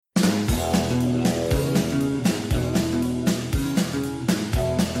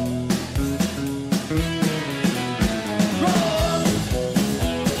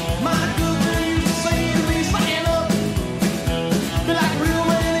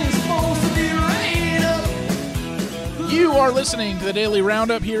are listening to the Daily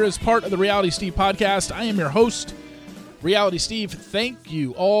Roundup here as part of the Reality Steve podcast. I am your host, Reality Steve. Thank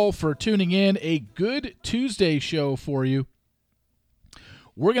you all for tuning in. A good Tuesday show for you.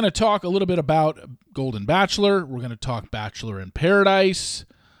 We're going to talk a little bit about Golden Bachelor. We're going to talk Bachelor in Paradise.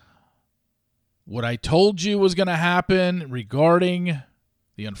 What I told you was going to happen regarding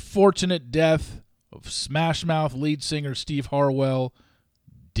the unfortunate death of Smash Mouth lead singer Steve Harwell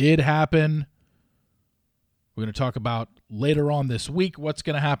did happen. We're going to talk about later on this week what's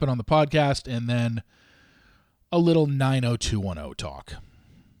going to happen on the podcast, and then a little 90210 talk.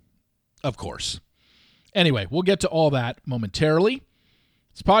 Of course. Anyway, we'll get to all that momentarily.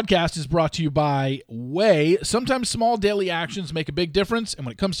 This podcast is brought to you by Way. Sometimes small daily actions make a big difference, and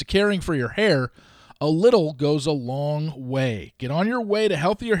when it comes to caring for your hair, a little goes a long way. Get on your way to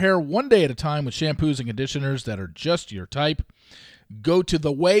healthier hair one day at a time with shampoos and conditioners that are just your type. Go to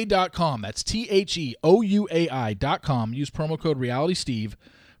theway.com. That's THEOUAI.com. Use promo code RealitySteve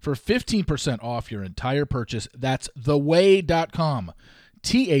for 15% off your entire purchase. That's theway.com.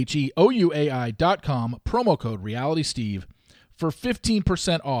 THEOUAI.com. Promo code RealitySteve for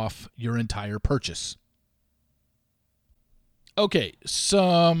 15% off your entire purchase. Okay,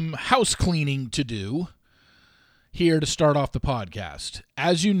 some house cleaning to do here to start off the podcast.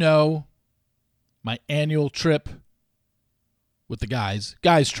 As you know, my annual trip with the guys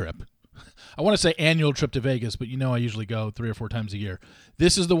trip. I want to say annual trip to Vegas, but you know I usually go 3 or 4 times a year.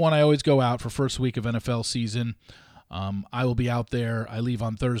 This is the one I always go out for first week of NFL season. I will be out there. I leave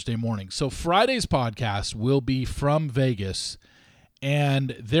on Thursday morning. So Friday's podcast will be from Vegas,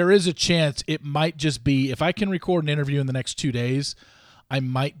 and there is a chance it might just be, if I can record an interview in the next 2 days, I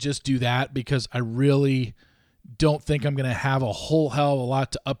might just do that because I really don't think I'm going to have a whole hell of a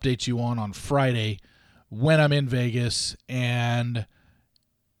lot to update you on Friday when I'm in Vegas, and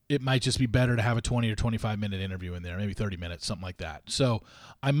it might just be better to have a 20 or 25-minute interview in there, maybe 30 minutes, something like that. So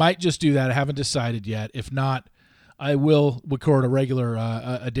I might just do that. I haven't decided yet. If not, I will record a regular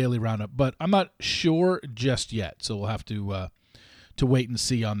a daily roundup, but I'm not sure just yet, so we'll have to wait and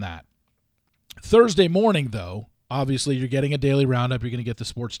see on that. Thursday morning, though, obviously you're getting a daily roundup. You're going to get the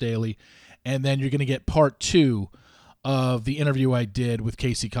Sports Daily, and then you're going to get part 2 of the interview I did with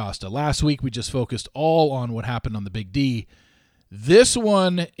Casey Costa. Last week, we just focused all on what happened on the Big D. This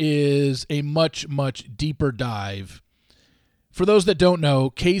one is a much, much deeper dive. For those that don't know,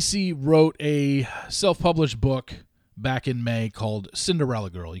 Casey wrote a self-published book back in May called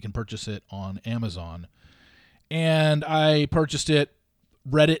Cinderella Girl. You can purchase it on Amazon. And I purchased it,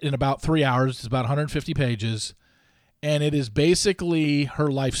 read it in about 3 hours. It's about 150 pages. And it is basically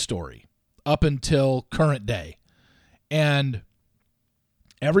her life story up until current day. And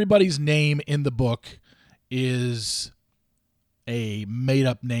everybody's name in the book is a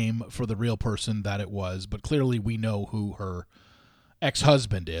made-up name for the real person that it was, but clearly we know who her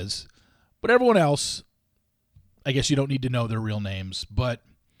ex-husband is. But everyone else, I guess you don't need to know their real names, but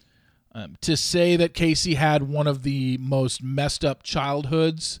to say that Casey had one of the most messed up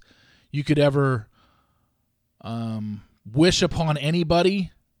childhoods you could ever wish upon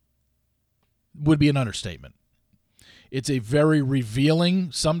anybody would be an understatement. It's a very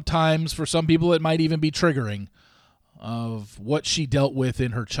revealing, sometimes for some people it might even be triggering, of what she dealt with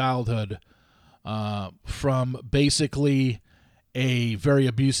in her childhood, from basically a very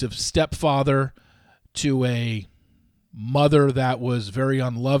abusive stepfather to a mother that was very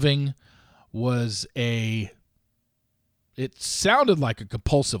unloving, it sounded like a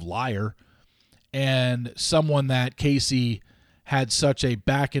compulsive liar, and someone that Casey had such a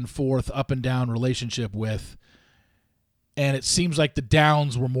back and forth, up and down relationship with. And it seems like the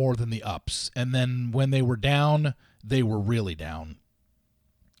downs were more than the ups. And then when they were down, they were really down.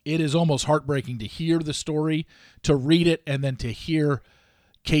 It is almost heartbreaking to hear the story, to read it, and then to hear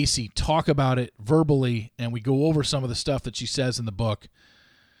Casey talk about it verbally. And we go over some of the stuff that she says in the book.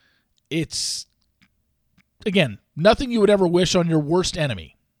 It's, again, nothing you would ever wish on your worst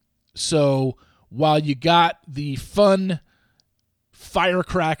enemy. So while you got the fun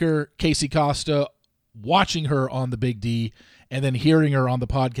firecracker Casey Costa, watching her on the Big D and then hearing her on the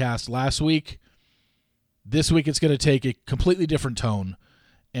podcast last week, this week it's going to take a completely different tone,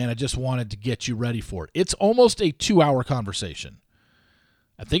 and I just wanted to get you ready for it. It's almost a 2-hour conversation.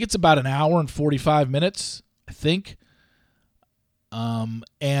 I think it's about 1 hour and 45 minutes, I think.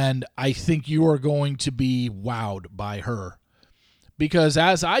 And I think you are going to be wowed by her. Because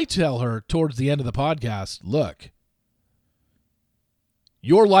as I tell her towards the end of the podcast, look,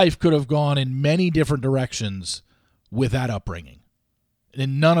 your life could have gone in many different directions with that upbringing,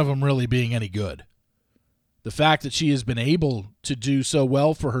 and none of them really being any good. The fact that she has been able to do so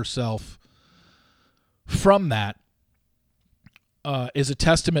well for herself from that is a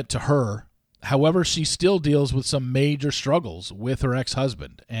testament to her. However, she still deals with some major struggles with her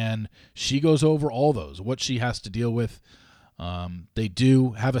ex-husband, and she goes over all those, what she has to deal with. They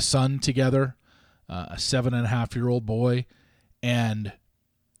do have a son together, a 7.5-year-old boy, and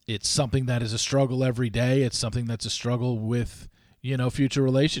it's something that is a struggle every day. It's something that's a struggle with, future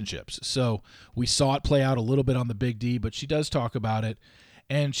relationships. So we saw it play out a little bit on the Big D, but she does talk about it,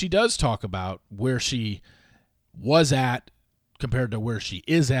 and she does talk about where she was at compared to where she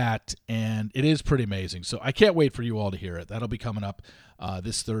is at, and it is pretty amazing. So I can't wait for you all to hear it. That'll be coming up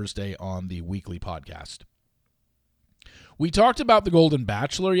this Thursday on the weekly podcast. We talked about the Golden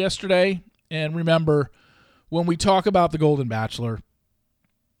Bachelor yesterday, and remember, when we talk about the Golden Bachelor,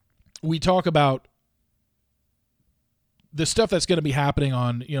 we talk about the stuff that's going to be happening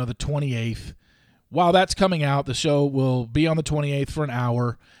on, the 28th. While that's coming out, the show will be on the 28th for an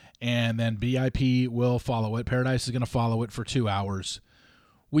hour, and then BIP will follow it. Paradise is going to follow it for 2 hours.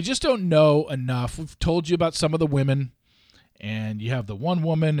 We just don't know enough. We've told you about some of the women, and you have the one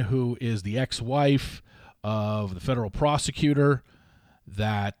woman who is the ex-wife of the federal prosecutor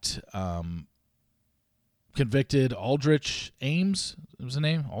that convicted Aldrich Ames. What was the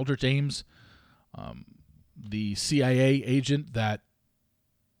name? Aldrich Ames, the CIA agent that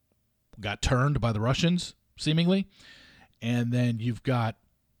got turned by the Russians, seemingly. And then you've got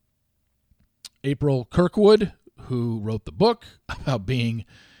April Kirkwood, who wrote the book about being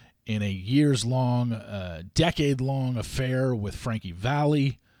in a years-long, decade-long affair with Frankie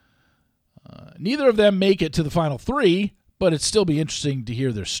Valli. Neither of them make it to the final three, but it'd still be interesting to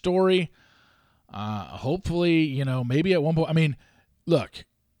hear their story. Hopefully, maybe at one point. Look,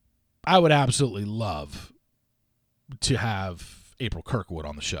 I would absolutely love to have April Kirkwood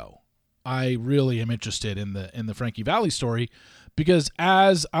on the show. I really am interested in the Frankie Valli story because,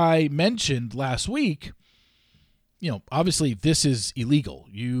 as I mentioned last week, obviously this is illegal.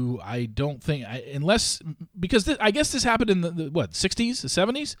 I don't think, because I guess this happened in the 60s, the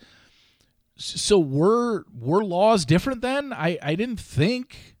 70s. So were laws different then? I didn't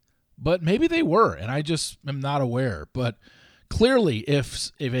think, but maybe they were, and I just am not aware. But clearly,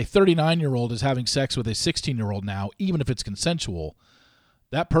 if a 39-year-old is having sex with a 16-year-old now, even if it's consensual,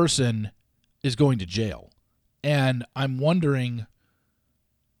 that person is going to jail. And I'm wondering,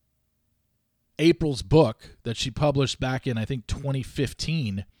 April's book that she published back in, I think,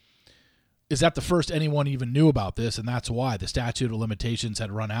 2015, is that the first anyone even knew about this? And that's why the statute of limitations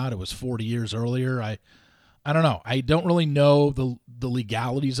had run out. It was 40 years earlier. I don't know. I don't really know the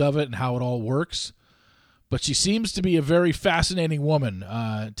legalities of it and how it all works. But she seems to be a very fascinating woman,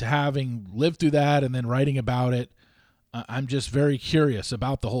 to having lived through that and then writing about it. I'm just very curious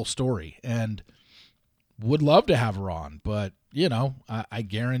about the whole story and would love to have her on. But, I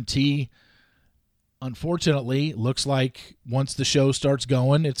guarantee, unfortunately, looks like once the show starts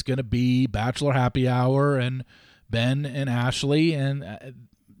going, it's going to be Bachelor Happy Hour and Ben and Ashley, and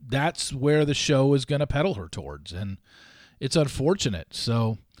that's where the show is going to pedal her towards. And it's unfortunate.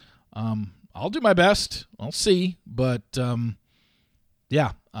 So I'll do my best. I'll see. But,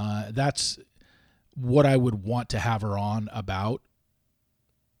 that's what I would want to have her on about.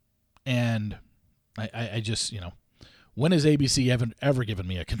 And I just, when has ABC ever given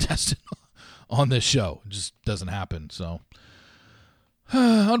me a contestant on this show? It just doesn't happen. So,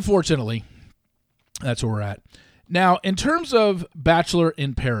 unfortunately, that's where we're at. Now, in terms of Bachelor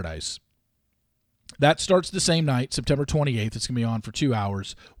in Paradise, that starts the same night, September 28th. It's going to be on for 2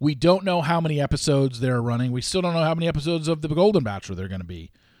 hours. We don't know how many episodes they're running. We still don't know how many episodes of The Golden Bachelor they're going to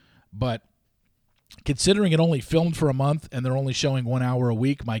be. But considering it only filmed for a month and they're only showing 1 hour a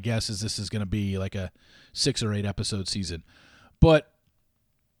week, my guess is this is going to be like a 6 or 8 episode season. But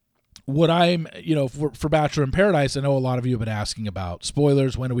what I'm, for Bachelor in Paradise, I know a lot of you have been asking about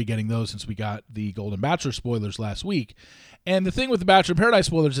spoilers. When are we getting those, since we got the Golden Bachelor spoilers last week? And the thing with the Bachelor in Paradise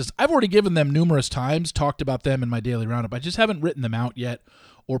spoilers is I've already given them numerous times, talked about them in my daily roundup. I just haven't written them out yet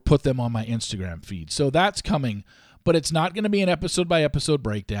or put them on my Instagram feed. So that's coming, but it's not going to be an episode-by-episode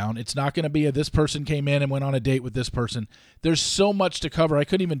breakdown. It's not going to be this person came in and went on a date with this person. There's so much to cover. I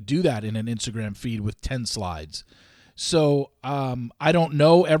couldn't even do that in an Instagram feed with 10 slides. So I don't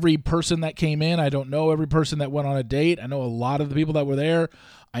know every person that came in. I don't know every person that went on a date. I know a lot of the people that were there.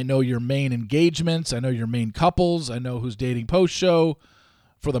 I know your main engagements. I know your main couples. I know who's dating post-show.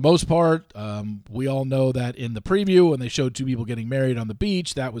 For the most part, we all know that in the preview when they showed 2 people getting married on the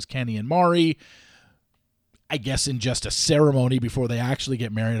beach, that was Kenny and Mari. I guess in just a ceremony before they actually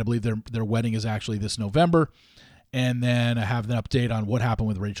get married. I believe their wedding is actually this November. And then I have an update on what happened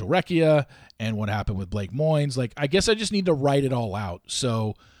with Rachel Recchia and what happened with Blake Moynes. I guess I just need to write it all out.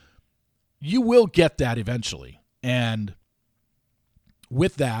 So you will get that eventually. And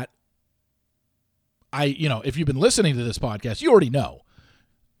with that, if you've been listening to this podcast, you already know.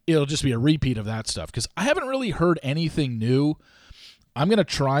 It'll just be a repeat of that stuff because I haven't really heard anything new. I'm going to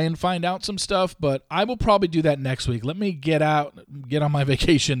try and find out some stuff, but I will probably do that next week. Let me get on my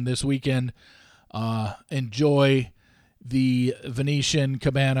vacation this weekend, enjoy the Venetian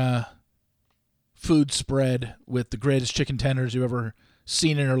Cabana food spread with the greatest chicken tenders you've ever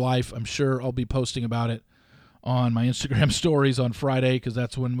seen in your life. I'm sure I'll be posting about it on my Instagram stories on Friday because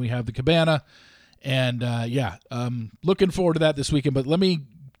that's when we have the Cabana. And, looking forward to that this weekend. But let me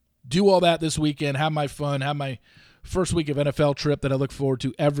do all that this weekend, have my fun, have my first week of NFL trip that I look forward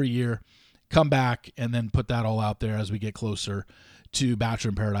to every year, come back, and then put that all out there as we get closer to Bachelor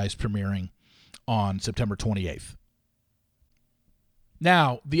in Paradise premiering on September 28th.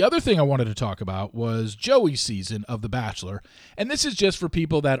 Now, the other thing I wanted to talk about was Joey's season of The Bachelor, and this is just for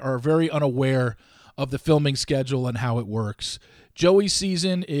people that are very unaware of the filming schedule and how it works. Joey's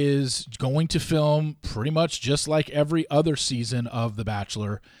season is going to film pretty much just like every other season of The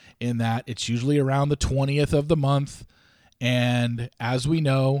Bachelor, in that it's usually around the 20th of the month, and as we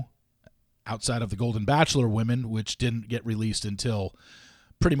know, outside of the Golden Bachelor women, which didn't get released until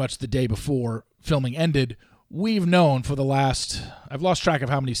pretty much the day before filming ended, we've known for the last, I've lost track of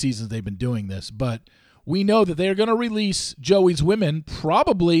how many seasons they've been doing this, but we know that they're going to release Joey's women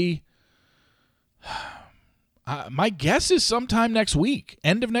probably, my guess is sometime next week,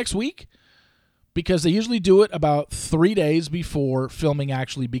 end of next week, because they usually do it about 3 days before filming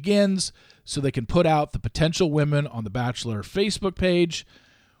actually begins so they can put out the potential women on the Bachelor Facebook page.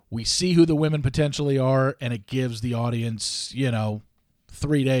 We see who the women potentially are, and it gives the audience,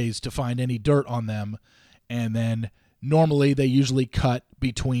 3 days to find any dirt on them. And then normally they usually cut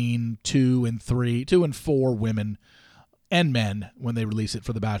between 2 and 4 women and men when they release it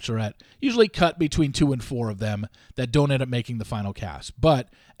for The Bachelorette. Usually cut between 2 and 4 of them that don't end up making the final cast. But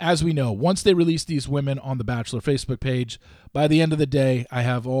as we know, once they release these women on the Bachelor Facebook page, by the end of the day, I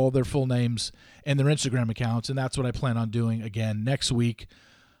have all their full names and their Instagram accounts, and that's what I plan on doing again next week.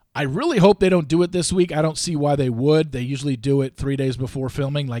 I really hope they don't do it this week. I don't see why they would. They usually do it 3 days before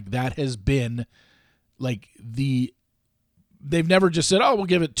filming. Like, that has been they've never just said, oh, we'll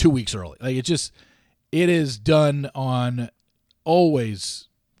give it 2 weeks early. It is done on always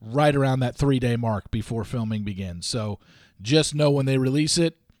right around that 3-day mark before filming begins. So just know when they release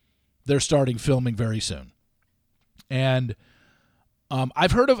it, they're starting filming very soon. And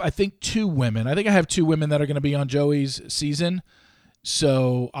I've heard of, I think, 2 women. I think I have 2 women that are going to be on Joey's season.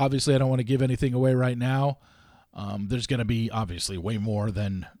 So obviously I don't want to give anything away right now. There's going to be obviously way more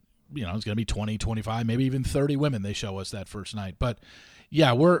than, it's going to be 20, 25, maybe even 30 women they show us that first night. But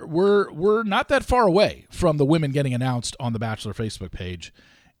yeah, we're not that far away from the women getting announced on the Bachelor Facebook page,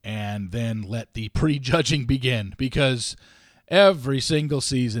 and then let the prejudging begin, because every single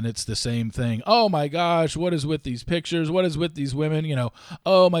season it's the same thing. Oh my gosh, what is with these pictures? What is with these women?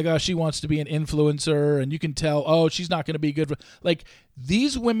 Oh my gosh, she wants to be an influencer, and you can tell, oh, she's not going to be good.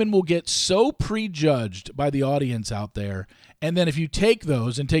 These women will get so prejudged by the audience out there. And then if you take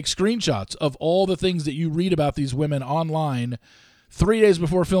those and take screenshots of all the things that you read about these women online 3 days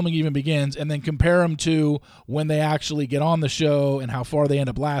before filming even begins, and then compare them to when they actually get on the show and how far they end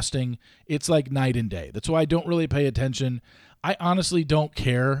up lasting, it's like night and day. That's why I don't really pay attention. I honestly don't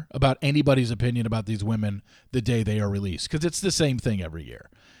care about anybody's opinion about these women the day they are released, because it's the same thing every year.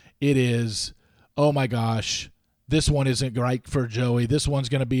 It is, oh my gosh, this one isn't right for Joey. This one's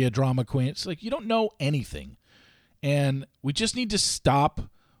going to be a drama queen. It's like, you don't know anything. And we just need to stop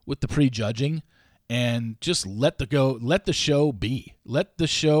with the prejudging and just let the show be. Let the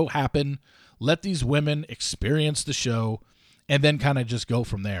show happen. Let these women experience the show, and then kind of just go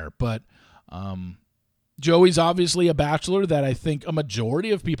from there. But Joey's obviously a bachelor that I think a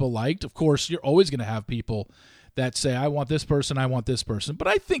majority of people liked. Of course, you're always going to have people that say, I want this person, I want this person. But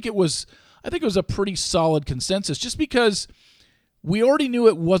I think it was a pretty solid consensus, just because we already knew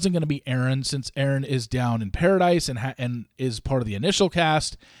it wasn't going to be Aaron, since Aaron is down in Paradise and is part of the initial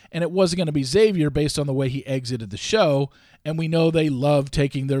cast, and it wasn't going to be Xavier based on the way he exited the show, and we know they love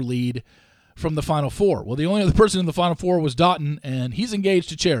taking their lead from the Final Four. Well, the only other person in the Final Four was Dotun, and he's engaged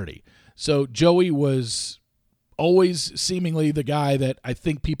to Charity. So Joey was always seemingly the guy that I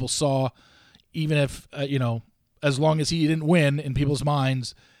think people saw, even if, as long as he didn't win in people's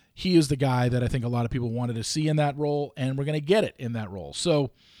minds, he is the guy that I think a lot of people wanted to see in that role, and we're going to get it in that role.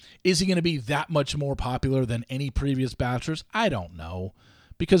 So is he going to be that much more popular than any previous bachelors? I don't know,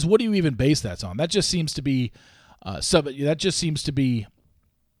 because what do you even base that on? That just seems to be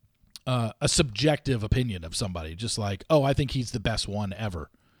a subjective opinion of somebody, just like, oh, I think he's the best one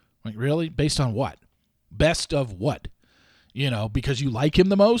ever. Like, really? Based on what? Best of what? because you like him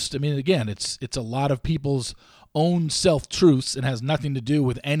the most. I mean, again, it's a lot of people's own self-truths and has nothing to do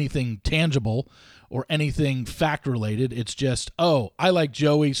with anything tangible or anything fact-related. It's just, oh, I like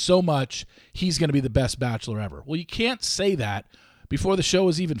Joey so much, he's going to be the best Bachelor ever. Well, you can't say that before the show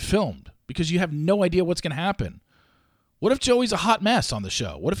is even filmed because you have no idea what's going to happen. What if Joey's a hot mess on the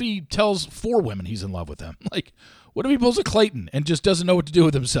show? What if he tells 4 women he's in love with them? Like, what if he pulls a Clayton and just doesn't know what to do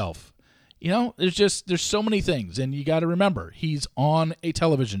with himself? There's so many things, and you got to remember, he's on a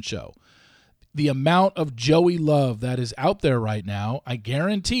television show. The amount of Joey love that is out there right now, I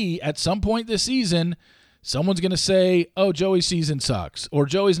guarantee at some point this season, someone's going to say, oh, Joey's season sucks, or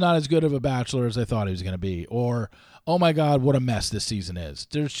Joey's not as good of a Bachelor as I thought he was going to be, or, oh my God, what a mess this season is.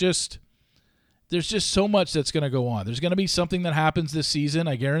 There's just so much that's going to go on. There's going to be something that happens this season,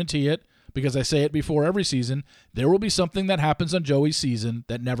 I guarantee it, because I say it before every season. There will be something that happens on Joey's season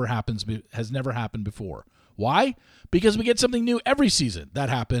that has never happened before. Why? Because we get something new every season that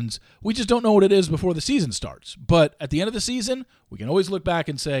happens. We just don't know what it is before the season starts. But at the end of the season, we can always look back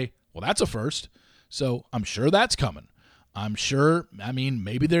and say, well, that's a first. So I'm sure that's coming. I'm sure,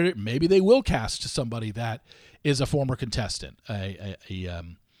 maybe they will cast somebody that is a former contestant, a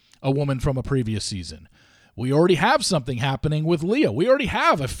woman from a previous season. We already have something happening with Leah. We already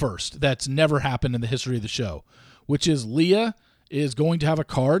have a first that's never happened in the history of the show, which is Leah is going to have a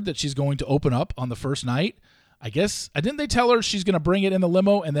card that she's going to open up on the first night. I guess, didn't they tell her she's going to bring it in the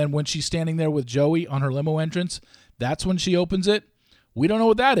limo, and then when she's standing there with Joey on her limo entrance, that's when she opens it? We don't know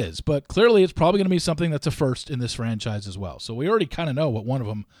what that is, but clearly it's probably going to be something that's a first in this franchise as well. So we already kind of know what one of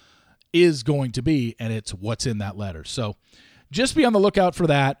them is going to be, and it's what's in that letter. So just be on the lookout for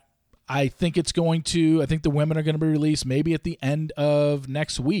that. I think the women are going to be released maybe at the end of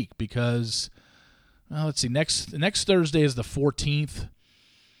next week because, let's see, next Thursday is the 14th.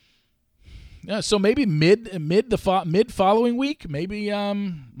 Yeah, so maybe mid following week, maybe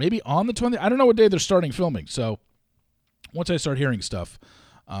on the 20th. I don't know what day they're starting filming. So once I start hearing stuff,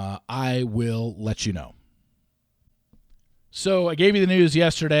 I will let you know. So I gave you the news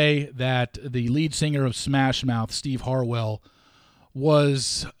yesterday that the lead singer of Smash Mouth, Steve Harwell,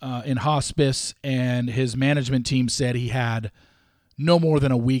 was in hospice, and his management team said he had no more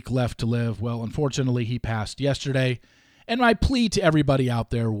than a week left to live. Well, unfortunately, he passed yesterday. And my plea to everybody out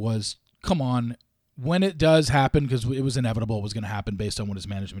there was, come on, when it does happen, because it was inevitable it was going to happen based on what his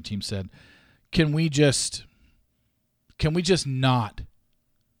management team said, can we just not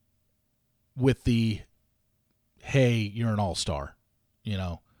with the, hey, you're an all-star,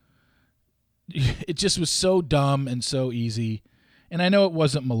 It just was so dumb and so easy. And I know it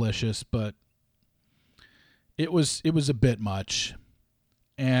wasn't malicious, but it was a bit much.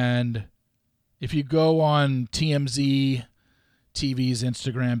 And if you go on TMZ TV's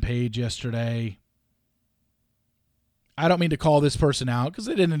Instagram page yesterday, I don't mean to call this person out because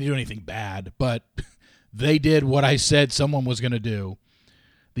they didn't do anything bad, but they did what I said someone was going to do.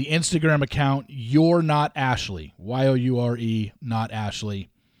 The Instagram account, You're Not Ashley, Youre, not Ashley.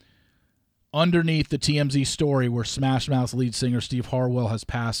 Underneath the TMZ story where Smash Mouth's lead singer Steve Harwell has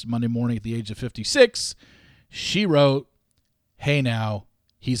passed Monday morning at the age of 56, she wrote, hey now,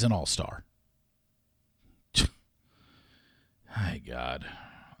 he's an all-star. My God.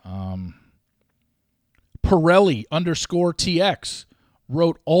 Pirelli _TX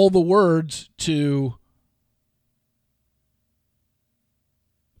wrote all the words to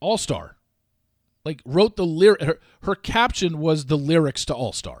All-Star. Like, wrote the lyric. Her caption was the lyrics to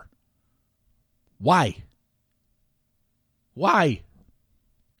All-Star. Why?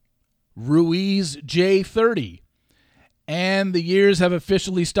 Ruiz J30. And the years have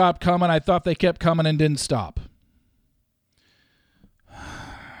officially stopped coming. I thought they kept coming and didn't stop.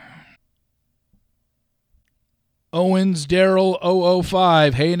 Owens Daryl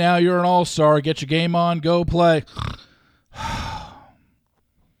 005. Hey, now you're an all-star. Get your game on. Go play.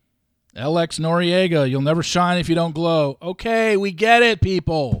 LX Noriega. You'll never shine if you don't glow. Okay, we get it,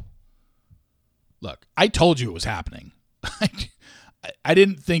 people. Look, I told you it was happening. I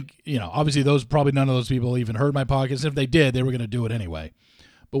didn't think, obviously none of those people even heard my podcast. If they did, they were going to do it anyway.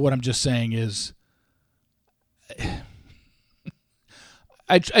 But what I'm just saying is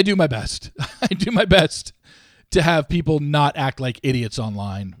I do my best. I do my best to have people not act like idiots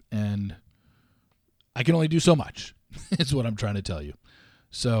online, and I can only do so much is what I'm trying to tell you.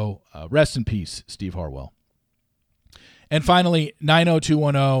 So rest in peace, Steve Harwell. And finally,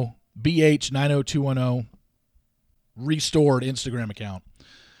 90210, BH90210, restored Instagram account.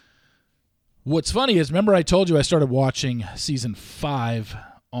 What's funny is, remember I told you I started watching season 5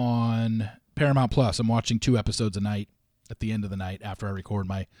 on Paramount Plus. I'm watching 2 episodes a night at the end of the night after I record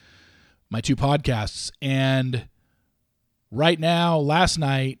my 2 podcasts. And Right now, last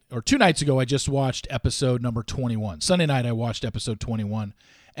night, or 2 nights ago, I just watched episode number 21. Sunday night, I watched episode 21.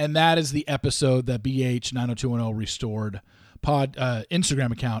 And that is the episode that BH90210 Restored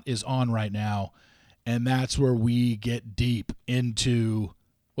Instagram account is on right now. And that's where we get deep into,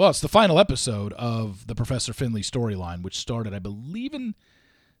 well, it's the final episode of the Professor Finley storyline, which started, I believe, in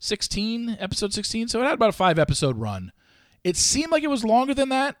episode 16. So it had about a 5-episode run. It seemed like it was longer than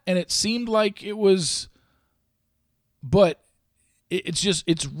that, and it seemed like it was, but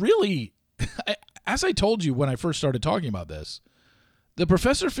it's really, as I told you when I first started talking about this, the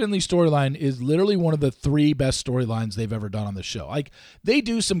Professor Finley storyline is literally one of the 3 best storylines they've ever done on the show. Like, they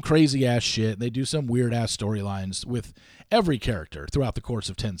do some crazy-ass shit. They do some weird-ass storylines with every character throughout the course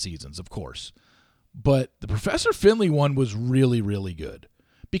of 10 seasons, of course. But the Professor Finley one was really, really good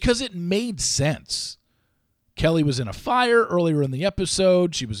because it made sense. Kelly was in a fire earlier in the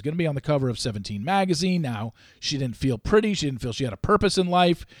episode. She was going to be on the cover of 17 magazine. Now, she didn't feel pretty. She didn't feel she had a purpose in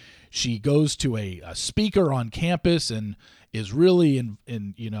life. She goes to a speaker on campus and is really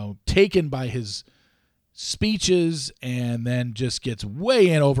taken by his speeches, and then just gets way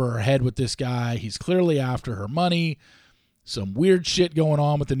in over her head with this guy. He's clearly after her money. Some weird shit going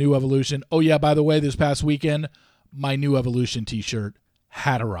on with the New Evolution. Oh, yeah, by the way, this past weekend, my New Evolution t-shirt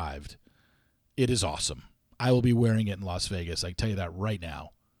had arrived. It is awesome. I will be wearing it in Las Vegas. I can tell you that right now.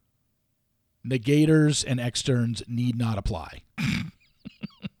 Negators and externs need not apply.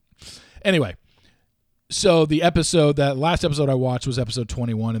 Anyway, so that last episode I watched was episode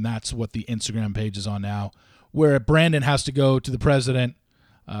 21, and that's what the Instagram page is on now, where Brandon has to go to the president,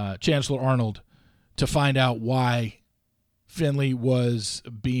 Chancellor Arnold, to find out why Finley was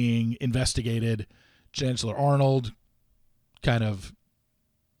being investigated. Chancellor Arnold kind of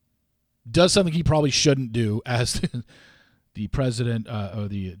does something he probably shouldn't do as the president or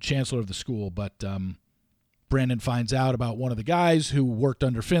the chancellor of the school, but Brandon finds out about one of the guys who worked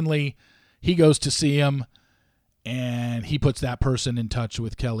under Finley. He goes to see him, and he puts that person in touch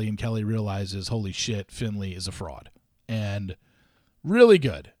with Kelly, and Kelly realizes, holy shit, Finley is a fraud. And really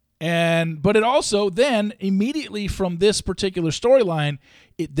good. But it also then, immediately from this particular storyline,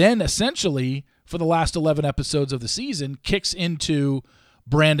 it then essentially, for the last 11 episodes of the season, kicks into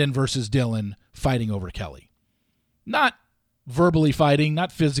Brandon versus Dylan fighting over Kelly. Not verbally fighting,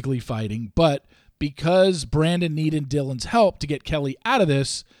 not physically fighting, but because Brandon needed Dylan's help to get Kelly out of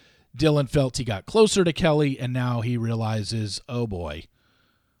this, Dylan felt he got closer to Kelly, and now he realizes, oh boy,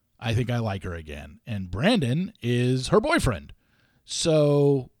 I think I like her again. And Brandon is her boyfriend.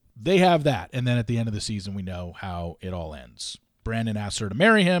 So they have that. And then at the end of the season, we know how it all ends. Brandon asks her to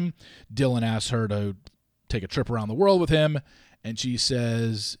marry him. Dylan asks her to take a trip around the world with him. And she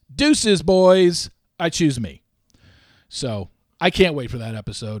says, deuces, boys. I choose me. So I can't wait for that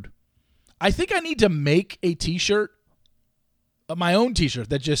episode. I think I need to make a t-shirt, my own t-shirt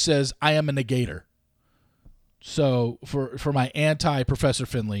that just says, I am a negator. So for my anti-Professor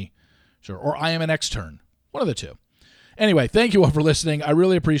Finley, sure, or I am an extern. One of the two. Anyway, thank you all for listening. I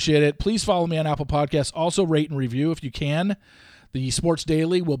really appreciate it. Please follow me on Apple Podcasts. Also rate and review if you can. The Sports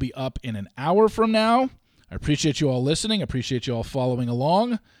Daily will be up in an hour from now. I appreciate you all listening. I appreciate you all following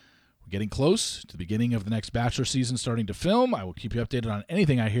along. We're getting close to the beginning of the next Bachelor season starting to film. I will keep you updated on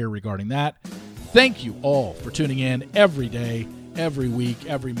anything I hear regarding that. Thank you all for tuning in every day, every week,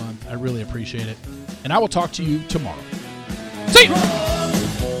 every month. I really appreciate it. And I will talk to you tomorrow. See you!